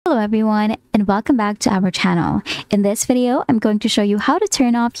Hello everyone and welcome back to our channel. In this video, I'm going to show you how to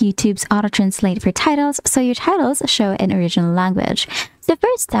turn off YouTube's auto-translate for titles so your titles show in original language. The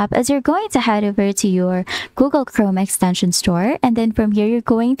first step is you're going to head over to your Google Chrome extension store, and then from here you're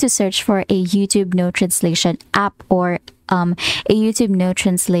going to search for a YouTube no translation app or a YouTube no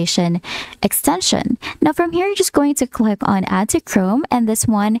translation extension. Now from here you're just going to click on add to Chrome, and this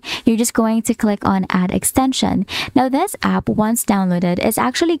one you're just going to click on add extension. Now this app, once downloaded, is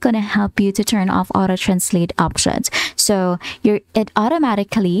actually going to help you to turn off auto translate options. So it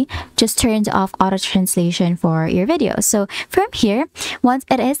automatically just turns off auto translation for your videos. So from here, once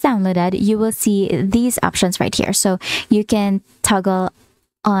it is downloaded, you will see these options right here. So you can toggle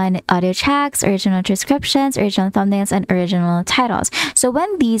on audio tracks, original transcriptions, original thumbnails, and original titles. So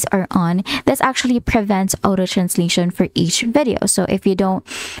when these are on, this actually prevents auto translation for each video. So if you don't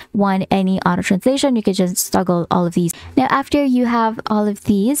want any auto translation, you can just toggle all of these. Now after you have all of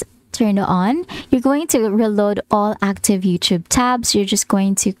these turned on, you're going to reload all active YouTube tabs. You're just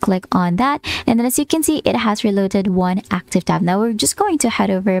going to click on that, and then as you can see, it has reloaded one active tab. Now we're just going to head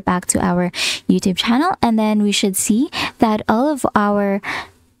over back to our YouTube channel, and then we should see that all of our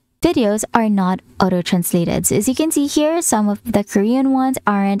videos are not auto-translated. So as you can see here, some of the Korean ones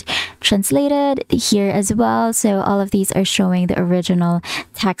aren't translated here as well. So all of these are showing the original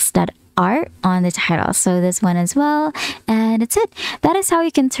text that are on the title. So this one as well. And that's it. That is how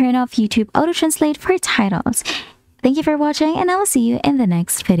you can turn off YouTube auto-translate for titles. Thank you for watching, and I will see you in the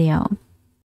next video.